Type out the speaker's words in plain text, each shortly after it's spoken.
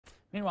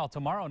Meanwhile,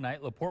 tomorrow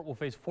night, LaPorte will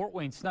face Fort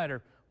Wayne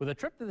Snider with a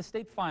trip to the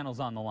state finals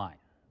on the line.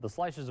 The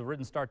Slicers have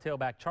ridden star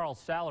tailback Charles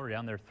Sallery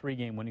on their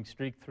 3-game winning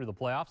streak through the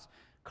playoffs.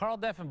 Carl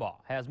Deffenbaugh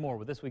has more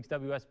with this week's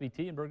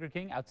WSBT and Burger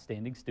King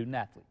Outstanding Student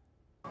Athlete.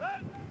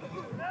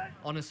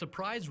 On a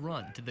surprise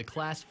run to the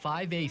Class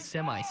 5A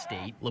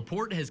semi-state,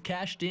 LaPorte has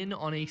cashed in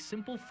on a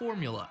simple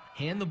formula.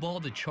 Hand the ball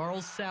to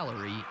Charles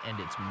Sallery, and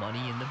it's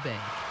money in the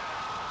bank.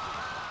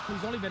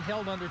 He's only been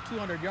held under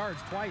 200 yards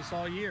twice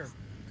all year.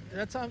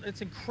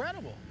 It's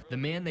incredible. The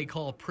man they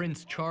call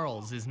Prince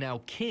Charles is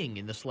now king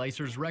in the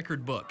Slicers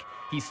record book.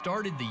 He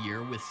started the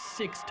year with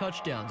 6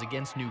 touchdowns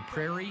against New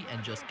Prairie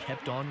and just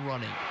kept on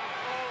running.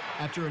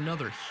 After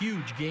another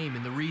huge game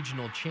in the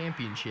regional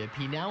championship,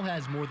 he now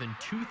has more than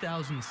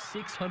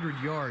 2,600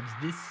 yards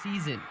this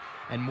season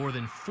and more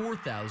than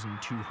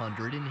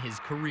 4,200 in his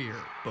career,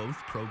 both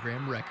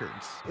program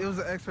records. It was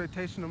an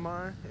expectation of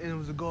mine, and it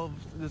was a goal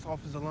of this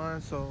offensive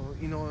line, so,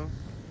 you know,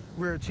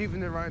 we're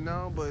achieving it right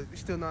now, but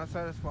still not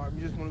satisfied.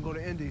 We just want to go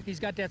to Indy. He's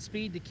got that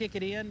speed to kick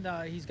it in.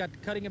 He's got the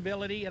cutting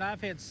ability, and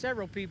I've had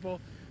several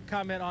people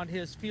comment on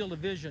his field of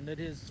vision, that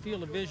his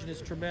field of vision is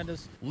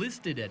tremendous.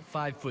 Listed at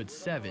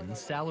 5'7",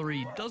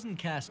 Sallery doesn't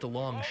cast a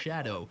long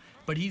shadow,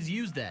 but he's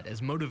used that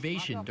as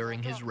motivation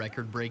during his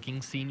record-breaking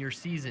senior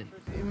season.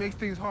 It makes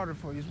things harder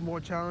for you. It's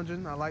more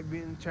challenging. I like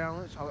being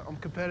challenged. I'm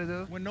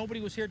competitive. When nobody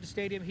was here at the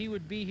stadium, he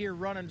would be here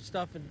running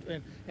stuff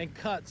and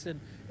cuts and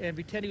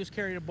pretend he was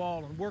carrying the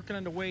ball and working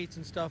on the weights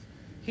and stuff.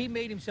 He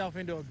made himself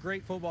into a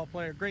great football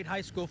player, great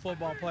high school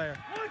football player.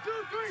 1, 2,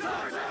 3,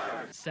 Slicers!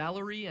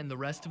 Sallery and the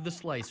rest of the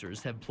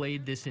Slicers have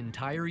played this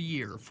entire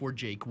year for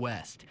Jake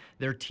West,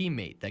 their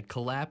teammate that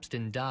collapsed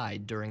and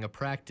died during a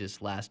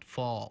practice last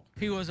fall.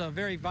 He was a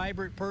very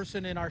vibrant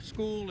person in our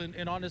school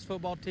and on this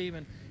football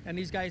team, and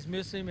these guys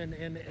miss him, and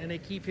they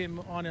keep him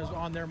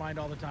on their mind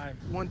all the time.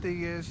 One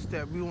thing is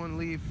that we want to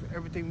leave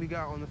everything we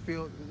got on the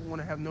field. We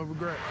want to have no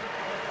regrets.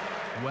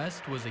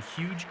 West was a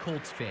huge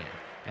Colts fan,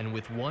 and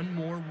with one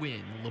more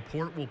win,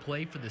 LaPorte will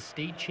play for the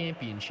state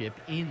championship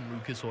in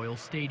Lucas Oil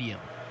Stadium.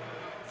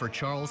 For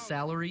Charles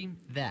Sallery,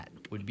 that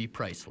would be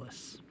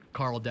priceless.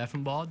 Carl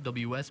Deffenbaugh,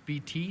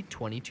 WSBT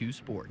 22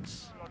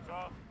 Sports.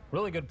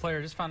 Really good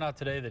player. Just found out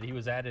today that he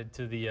was added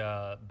to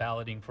the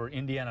balloting for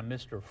Indiana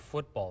Mr.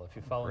 Football. If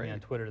you follow me on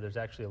Twitter, there's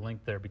actually a link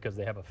there because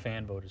they have a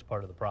fan vote as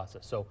part of the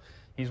process. So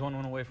he's one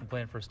win away from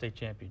playing for a state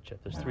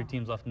championship. There's 3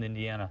 teams left in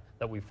Indiana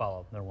that we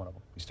follow. They're one of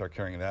them. You start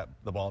carrying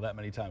the ball that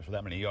many times for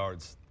that many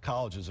yards,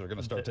 colleges are going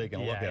to start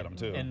taking a look at him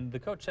too. And the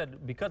coach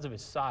said because of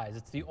his size,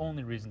 it's the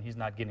only reason he's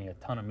not getting a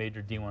ton of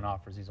major D1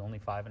 offers. He's only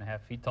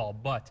 5.5 feet tall,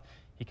 but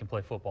he can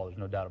play football. There's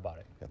no doubt about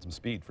it. Got some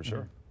speed for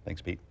sure.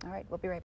 Thanks, Pete. All right, we'll be right back.